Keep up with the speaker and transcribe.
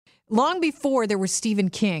long before there was Stephen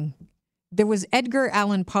King, there was Edgar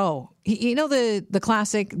Allan Poe. You know the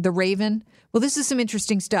classic, The Raven? Well, this is some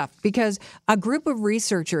interesting stuff because a group of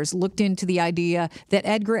researchers looked into the idea that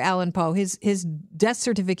Edgar Allan Poe, his death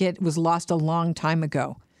certificate was lost a long time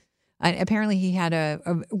ago. Apparently, he had a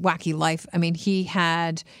wacky life. I mean,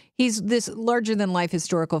 he's this larger-than-life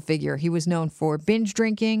historical figure. He was known for binge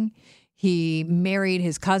drinking. He married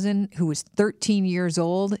his cousin, who was 13 years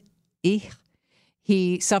old.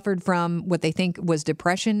 He suffered from what they think was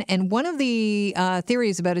depression. And one of the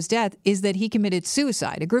theories about his death is that he committed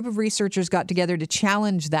suicide. A group of researchers got together to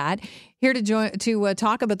challenge that. Here to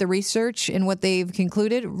talk about the research and what they've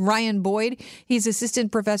concluded, Ryan Boyd. He's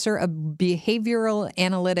assistant professor of behavioral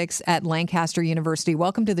analytics at Lancaster University.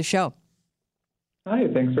 Welcome to the show. Hi,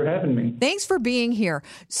 thanks for having me. Thanks for being here.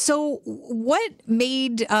 So what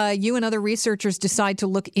made you and other researchers decide to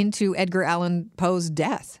look into Edgar Allan Poe's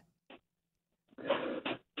death?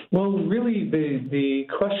 Well, really, the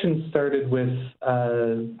question started with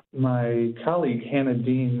my colleague, Hannah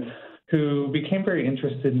Dean, who became very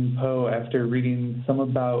interested in Poe after reading some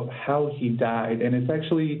about how he died. And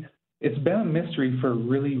it's been a mystery for a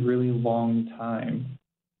really, really long time.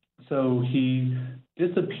 So he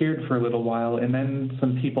disappeared for a little while, and then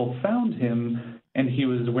some people found him, and he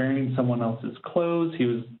was wearing someone else's clothes. He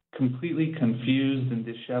was completely confused and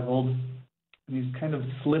disheveled. And he's kind of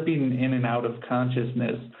slipping in and out of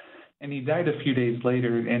consciousness. And he died a few days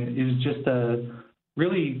later, and it was just a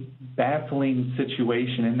really baffling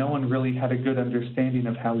situation, and no one really had a good understanding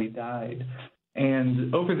of how he died.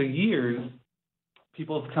 And over the years,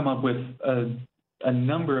 people have come up with a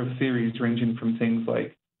number of theories ranging from things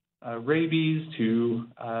like rabies to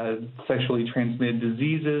sexually transmitted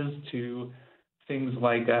diseases to things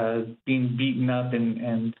like being beaten up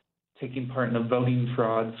and taking part in a voting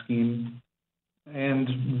fraud scheme.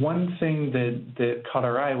 And one thing that caught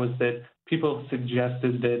our eye was that people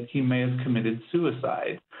suggested that he may have committed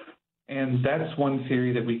suicide. And that's one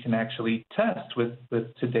theory that we can actually test with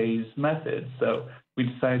today's methods. So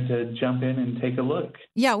we decided to jump in and take a look.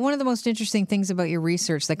 Yeah, one of the most interesting things about your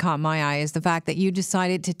research that caught my eye is the fact that you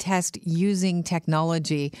decided to test using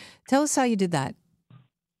technology. Tell us how you did that.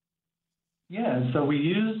 Yeah, so we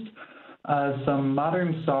used some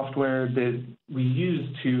modern software that we use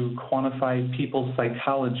to quantify people's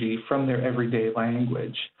psychology from their everyday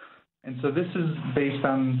language. And so this is based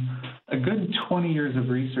on a good 20 years of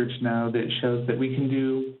research now that shows that we can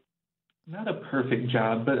do not a perfect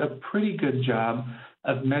job, but a pretty good job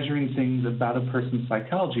of measuring things about a person's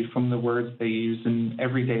psychology from the words they use in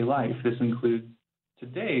everyday life. This includes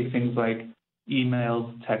today things like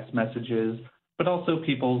emails, text messages, but also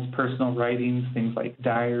people's personal writings, things like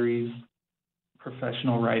diaries,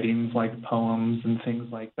 professional writings like poems and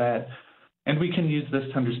things like that. And we can use this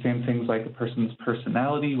to understand things like a person's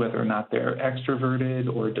personality, whether or not they're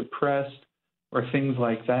extroverted or depressed or things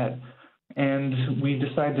like that. And we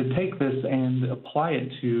decided to take this and apply it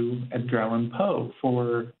to Edgar Allan Poe.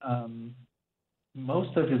 For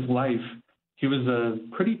most of his life, he was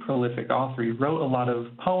a pretty prolific author. He wrote a lot of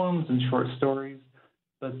poems and short stories,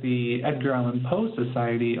 but the Edgar Allan Poe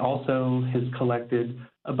Society also has collected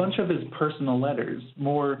a bunch of his personal letters,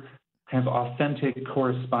 more kind of authentic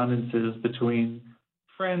correspondences between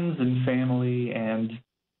friends and family and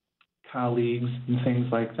colleagues and things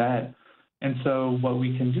like that. And so what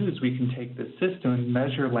we can do is we can take this system and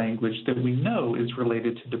measure language that we know is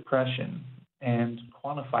related to depression and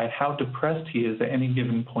quantify how depressed he is at any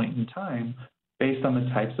given point in time based on the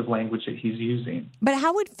types of language that he's using. But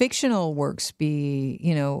how would fictional works be,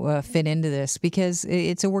 fit into this? Because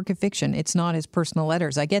it's a work of fiction. It's not his personal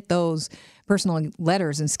letters. I get those personal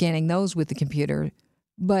letters and scanning those with the computer,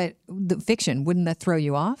 but the fiction, wouldn't that throw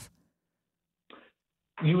you off?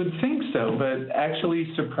 You would think so, but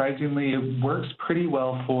actually, surprisingly, it works pretty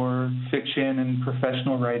well for fiction and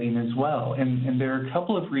professional writing as well. And there are a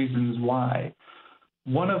couple of reasons why.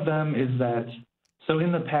 One of them is that so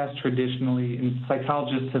in the past, traditionally, and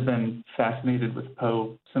psychologists have been fascinated with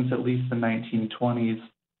Poe since at least the 1920s.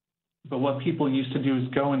 But what people used to do is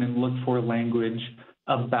go in and look for language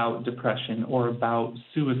about depression or about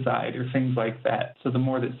suicide or things like that. So the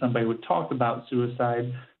more that somebody would talk about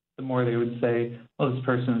suicide, the more they would say, oh, this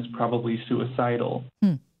person is probably suicidal.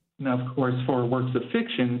 Now, of course, for works of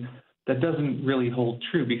fiction, that doesn't really hold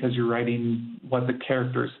true because you're writing what the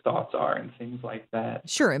character's thoughts are and things like that.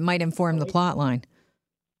 Sure, it might inform the plot line.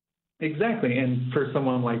 Exactly, and for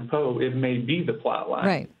someone like Poe, it may be the plot line.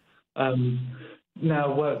 Right.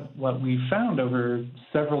 Now, what we found over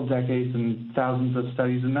several decades and thousands of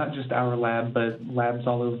studies, and not just our lab, but labs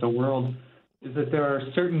all over the world, is that there are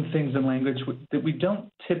certain things in language that we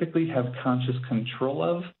don't typically have conscious control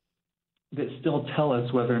of, that still tell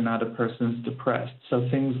us whether or not a person is depressed. So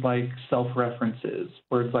things like self-references,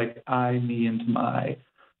 words like I, me, and my,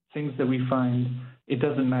 things that we find, it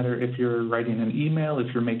doesn't matter if you're writing an email, if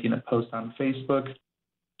you're making a post on Facebook,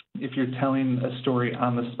 if you're telling a story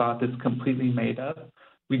on the spot that's completely made up.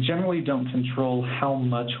 We generally don't control how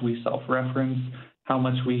much we self-reference, how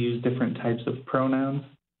much we use different types of pronouns,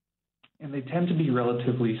 and they tend to be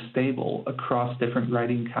relatively stable across different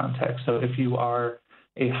writing contexts. So if you are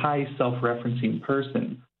a high self-referencing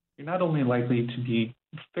person, you're not only likely to be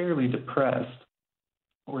fairly depressed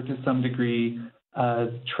or to some degree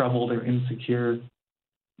troubled or insecure,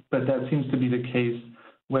 but that seems to be the case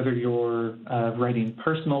whether you're writing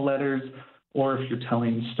personal letters or if you're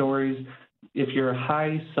telling stories. If you're a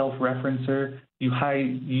high self-referencer, you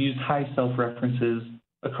use high self-references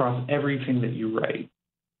across everything that you write.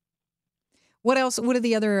 What else? What are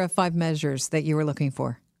the other 5 measures that you were looking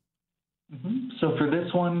for? So for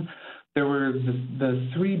this one, there were the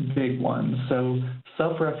 3 big ones. So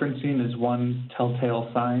self-referencing is one telltale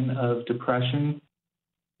sign of depression.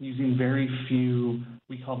 Using very few,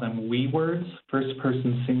 we call them we words,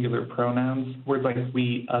 first-person singular pronouns, words like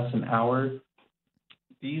we, us, and our.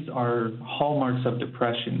 These are hallmarks of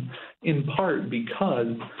depression, in part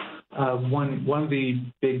because one of the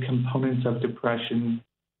big components of depression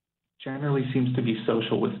generally seems to be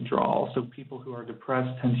social withdrawal. So people who are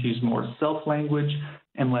depressed tend to use more self-language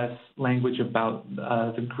and less language about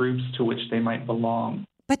the groups to which they might belong.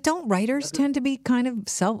 But don't writers tend to be kind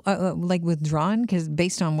of like withdrawn because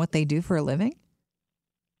based on what they do for a living?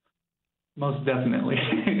 Most definitely.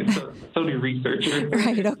 so do researchers.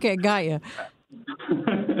 Right. Okay. Got you.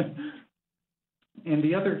 And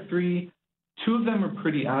the other 3, 2 of them are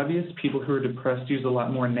pretty obvious. People who are depressed use a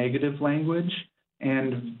lot more negative language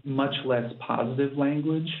and much less positive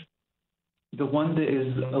language. The one that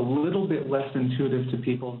is a little bit less intuitive to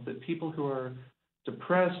people is that people who are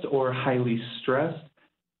depressed or highly stressed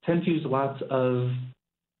tend to use lots of,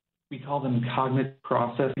 we call them cognitive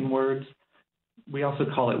processing words. We also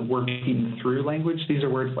call it working through language. These are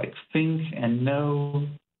words like think and know,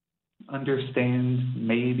 understand,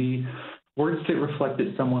 maybe, words that reflect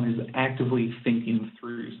that someone is actively thinking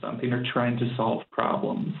through something or trying to solve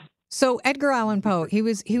problems. So Edgar Allan Poe, he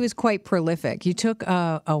was quite prolific. You took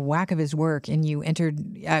a whack of his work and you entered,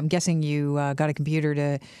 I'm guessing you got a computer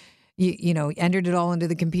to, entered it all into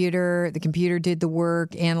the computer did the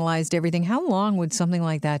work, analyzed everything. How long would something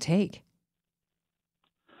like that take?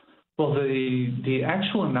 Well, the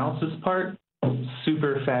actual analysis part,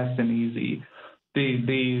 super fast and easy.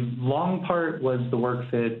 The long part was the work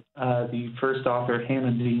that the first author,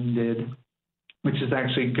 Hannah Dean, did, which is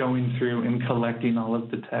actually going through and collecting all of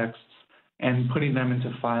the texts and putting them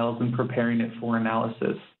into files and preparing it for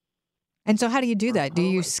analysis. And so how do you do that? Do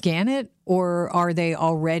you scan it, or are they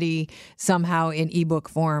already somehow in ebook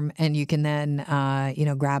form and you can then,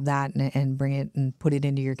 grab that and bring it and put it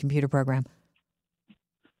into your computer program?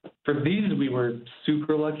 For these, we were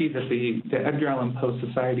super lucky that the Edgar Allan Poe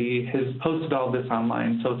Society has posted all this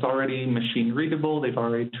online, so it's already machine readable. They've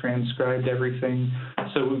already transcribed everything.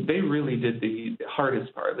 So they really did the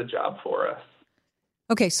hardest part of the job for us.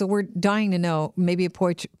 Okay, so we're dying to know, maybe a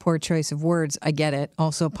poor choice of words. I get it.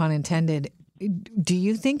 Also, pun intended. Do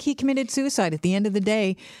you think he committed suicide? At the end of the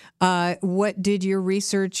day, what did your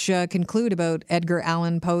research conclude about Edgar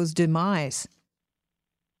Allan Poe's demise?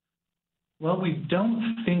 Well, we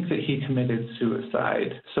don't think that he committed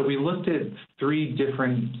suicide. So we looked at 3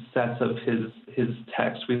 different sets of his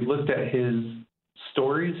text. We looked at his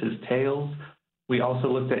stories, his tales. We also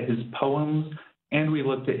looked at his poems, and we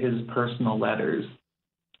looked at his personal letters.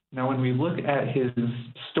 Now, when we look at his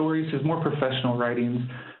stories, his more professional writings,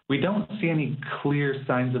 we don't see any clear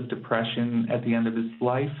signs of depression at the end of his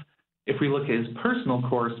life. If we look at his personal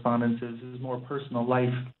correspondences, his more personal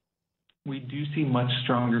life, we do see much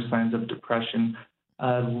stronger signs of depression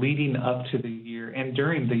leading up to the year and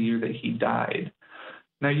during the year that he died.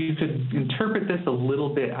 Now, you could interpret this a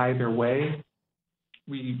little bit either way.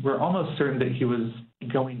 We were almost certain that he was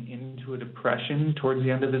going into a depression towards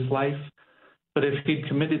the end of his life. But if he'd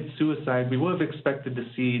committed suicide, we would have expected to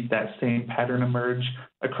see that same pattern emerge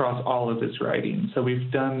across all of his writing. So we've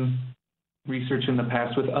done research in the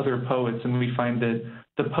past with other poets, and we find that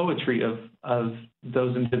the poetry of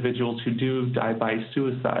those individuals who do die by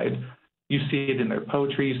suicide, you see it in their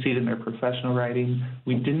poetry, you see it in their professional writing.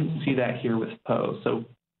 We didn't see that here with Poe. So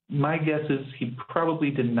my guess is he probably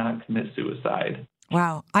did not commit suicide.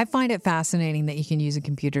 Wow. I find it fascinating that you can use a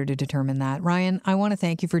computer to determine that. Ryan, I want to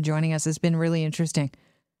thank you for joining us. It's been really interesting.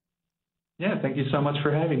 Yeah, thank you so much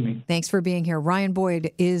for having me. Thanks for being here. Ryan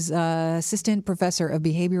Boyd is Assistant Professor of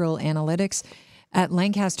Behavioral Analytics at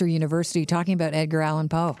Lancaster University talking about Edgar Allan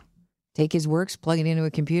Poe. Take his works, plug it into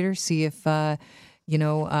a computer, see if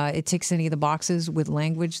it ticks any of the boxes with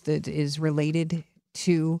language that is related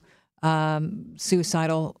to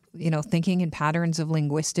suicidal, thinking and patterns of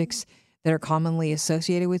linguistics that are commonly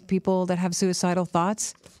associated with people that have suicidal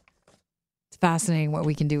thoughts. It's fascinating what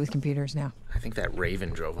we can do with computers now. I think that raven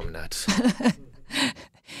drove him nuts.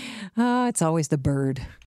 It's always the bird.